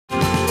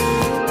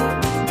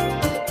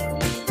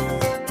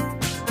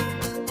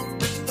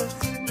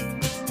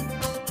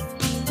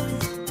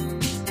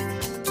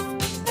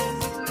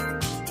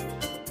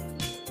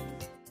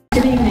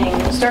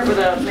start with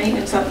a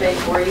maintenance update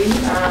for you.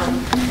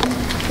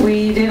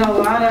 We did a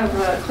lot of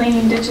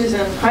cleaning ditches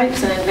and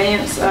pipes in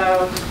advance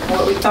of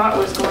what we thought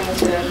was going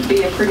to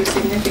be a pretty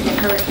significant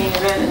hurricane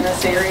event in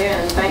this area,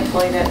 and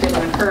thankfully that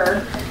didn't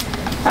occur.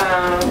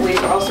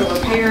 We've also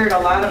repaired a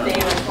lot of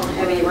damage from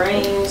heavy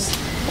rains,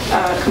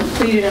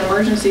 completed an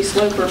emergency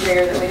slope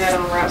repair that we had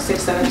on Route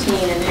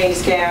 617 in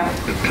Hayes Gap,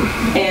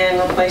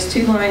 and replaced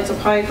 2 lines of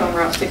pipe on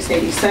Route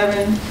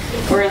 687.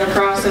 We're in the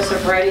process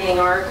of readying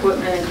our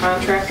equipment and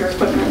contractor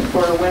equipment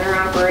for winter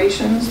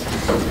operations.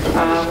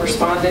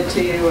 Responded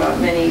to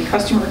many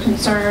customer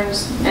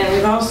concerns, and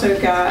we've also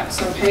got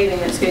some paving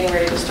that's getting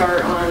ready to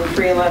start on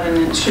 311,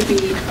 and it should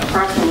be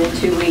approximately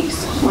 2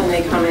 weeks when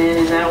they come in,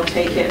 and that'll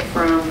take it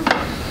from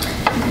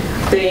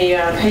the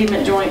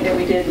pavement joint that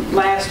we did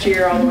last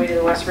year all the way to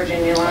the West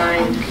Virginia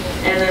line,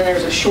 and then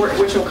there's a short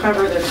which will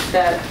cover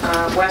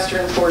that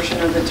western portion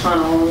of the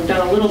tunnel. We've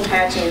done a little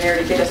patching there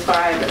to get us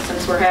by, but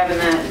since we're having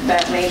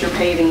that major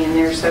paving in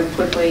there so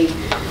quickly,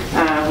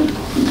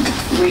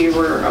 we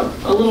were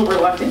a little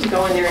reluctant to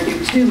go in there and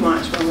do too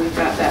much when we've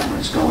got that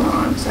much going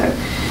on. So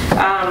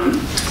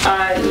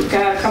we've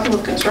got a couple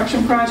of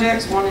construction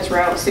projects. One is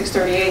Route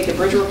 638, the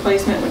bridge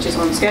replacement, which is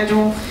on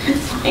schedule,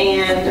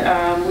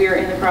 and we are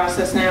in the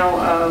process now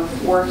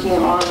of working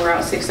on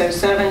Route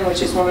 607,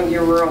 which is one of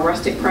your rural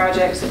rustic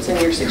projects that's in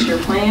your 6-year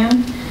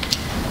plan.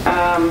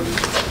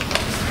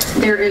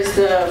 There is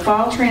the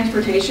fall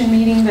transportation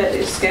meeting that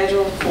is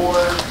scheduled for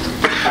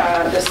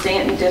the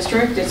Stanton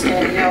District. It's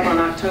going to be held on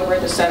October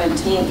the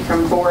 17th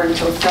from 4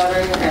 until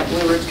 7 at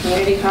Blue Ridge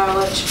Community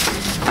College.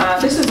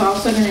 This is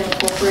also going to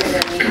incorporate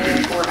a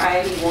meeting for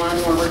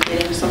I-81 where we're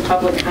getting some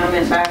public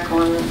comment back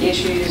on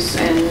issues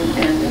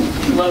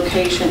and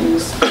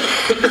locations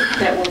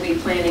that we'll be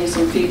planning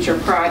some future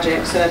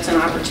projects. So that's an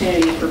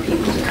opportunity for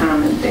people to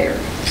comment there.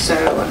 So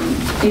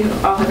do you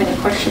all have any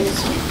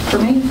questions for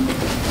me?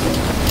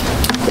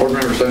 Board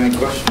members have any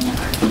questions?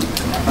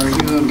 Are you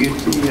going to get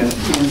the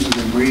ends of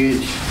the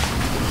bridge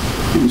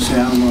in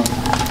Selma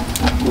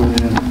where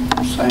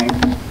it sank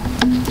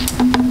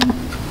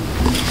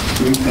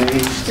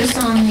repaved? Just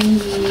on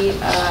the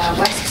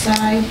west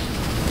side.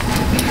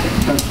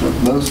 That's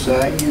what both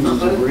sides of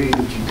the bridge.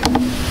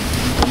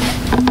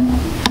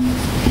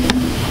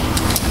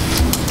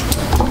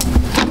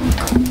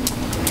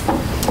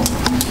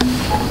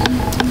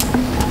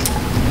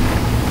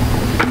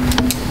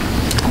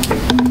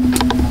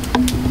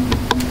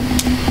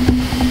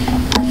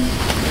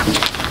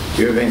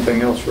 Do you have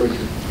anything else, Richard?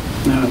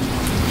 No.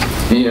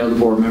 Any other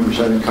board members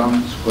have any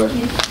comments,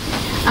 questions?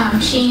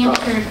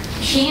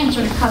 She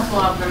answered a couple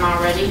of them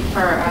already for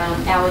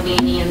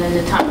Alleghany and then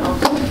the tunnel.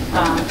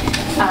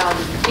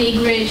 Big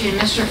Ridge and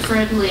Mr.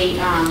 Fridley,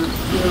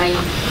 you may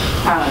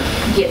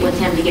get with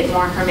him to get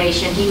more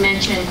information. He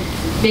mentioned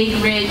Big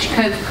Ridge,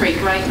 Cove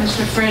Creek, right,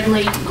 Mr.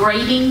 Fridley?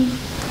 Grading?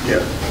 Yeah.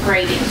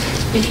 Grading.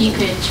 If you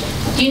could,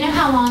 do you know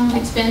how long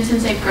it's been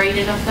since they've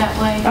graded up that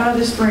way?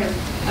 This spring.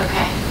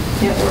 Okay.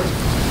 Yeah,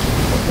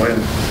 When?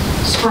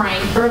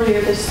 Spring.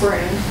 earlier this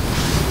spring.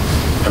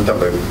 I'm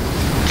talking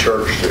about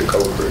church to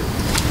Cold Creek.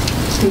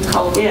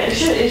 Cold. Yeah, it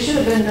should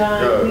have been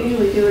done. Yeah. We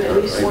usually do it at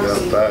least once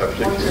Maybe about 5,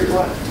 6 or years.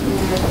 what.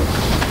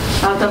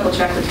 Yeah. I'll double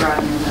check with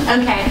Rodney on that.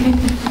 Okay.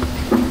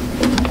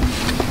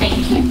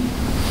 Thank you.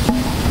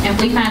 And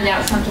if we find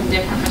out something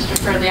different, Mr.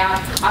 Fridley,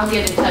 I'll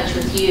get in touch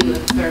with you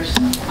if there's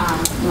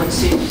with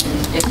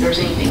Susan, if there's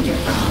anything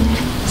different on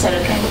that. Is that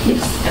okay?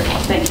 Yes. Okay.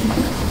 Thank you.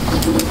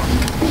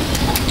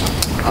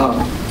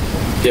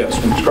 Yes,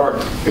 Mr.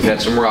 Carter. We've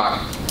had some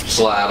rock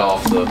slide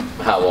off the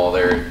high wall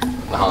there at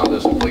the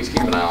Honda, so please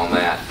keep an eye on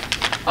that.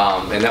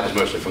 And that was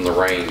mostly from the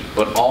rain.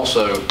 But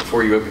also,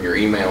 before you open your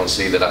email and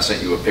see that I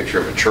sent you a picture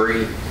of a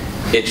tree,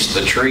 it's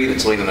the tree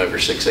that's leaning over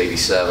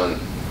 687,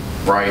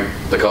 right?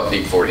 They call it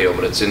Deep Fort Hill,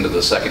 but it's into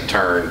the second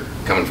turn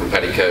coming from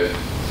Petticoat.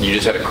 You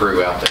just had a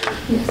crew out there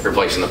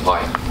replacing the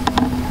pipe.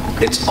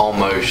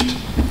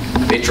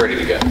 It's ready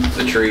to go.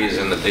 The tree is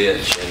in the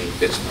ditch,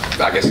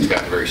 and I guess it's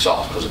gotten very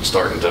soft because it's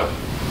starting to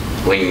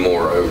lean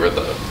more over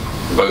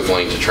both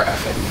lanes of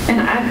traffic. And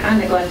I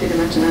neglected to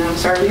mention that. I'm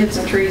sorry. We had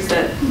some trees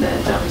that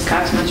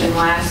Scott's mentioned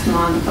last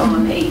month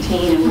on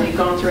 18, and we've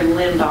gone through and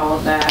limbed all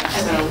of that,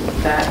 so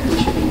that we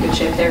should be in good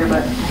shape there.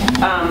 But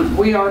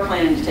we are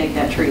planning to take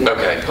that tree.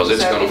 Okay, because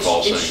it's going to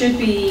fall soon. It should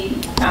be,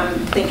 I'm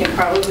thinking,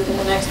 probably within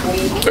the next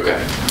week.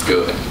 Okay,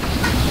 good.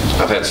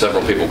 I've had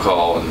several people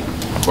call and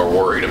are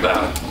worried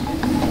about it.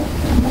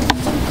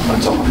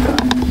 That's all I've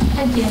got.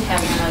 I did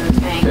have another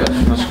thing.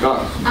 Yes, Ms.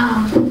 Scott.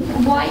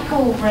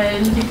 Whitehall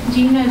Road,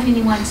 do you know if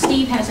anyone,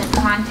 Steve hasn't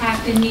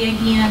contacted me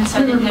again, so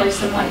I didn't know if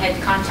someone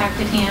had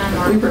contacted him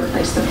or? We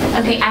replaced them.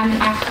 Okay,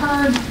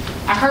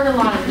 I heard a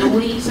lot of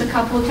noise a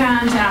couple of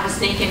times, and I was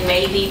thinking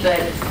maybe, but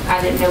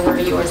I didn't know where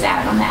you was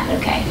at on that.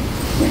 Okay,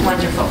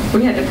 wonderful.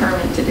 We had the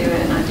permit to do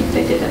it, and I think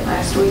they did it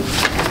last week.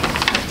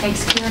 That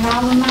takes care of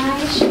all of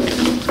my issues.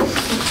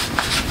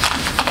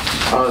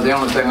 The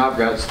only thing I've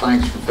got is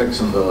thanks for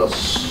fixing the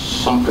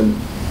sunken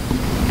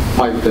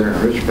pipe there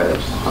in Rich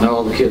Pass. I know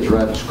all the kids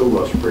ride the school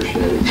bus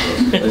appreciate it,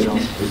 but they don't,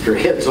 if your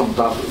head's on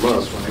top of the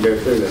bus when they go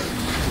through there.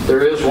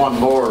 There is one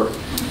more.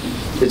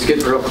 It's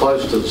getting real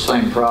close to the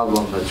same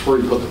problem. It's where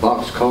you put the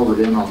box culvert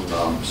in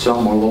on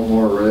Selma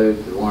Lomar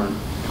Road, the one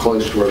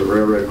close to where the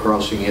railroad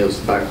crossing is,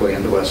 the back way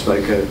into West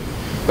Vaco.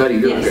 About a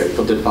year Yes. ago, you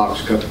put that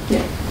box culvert.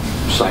 Yeah.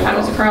 Same I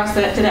was problem. across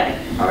that today.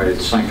 All right,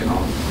 it's sinking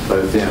on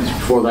both ends.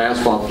 Before the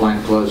asphalt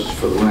plant closes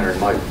for the winter, it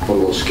might put a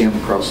little skim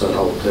across that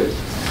hole too.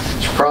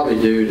 It's probably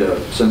due to,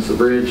 since the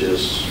bridge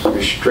is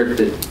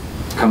restricted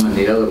coming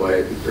the other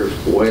way, there's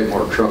way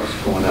more trucks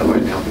going that way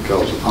now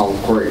because all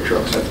quarry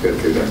trucks have to go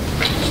through there.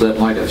 So that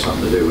might have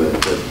something to do with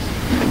it, but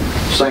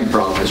same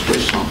problem, it's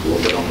just sunk a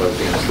little bit on both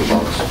ends of the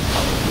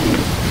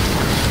box.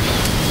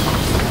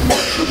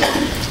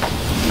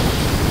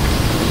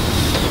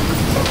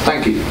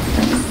 Thank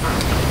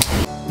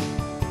you.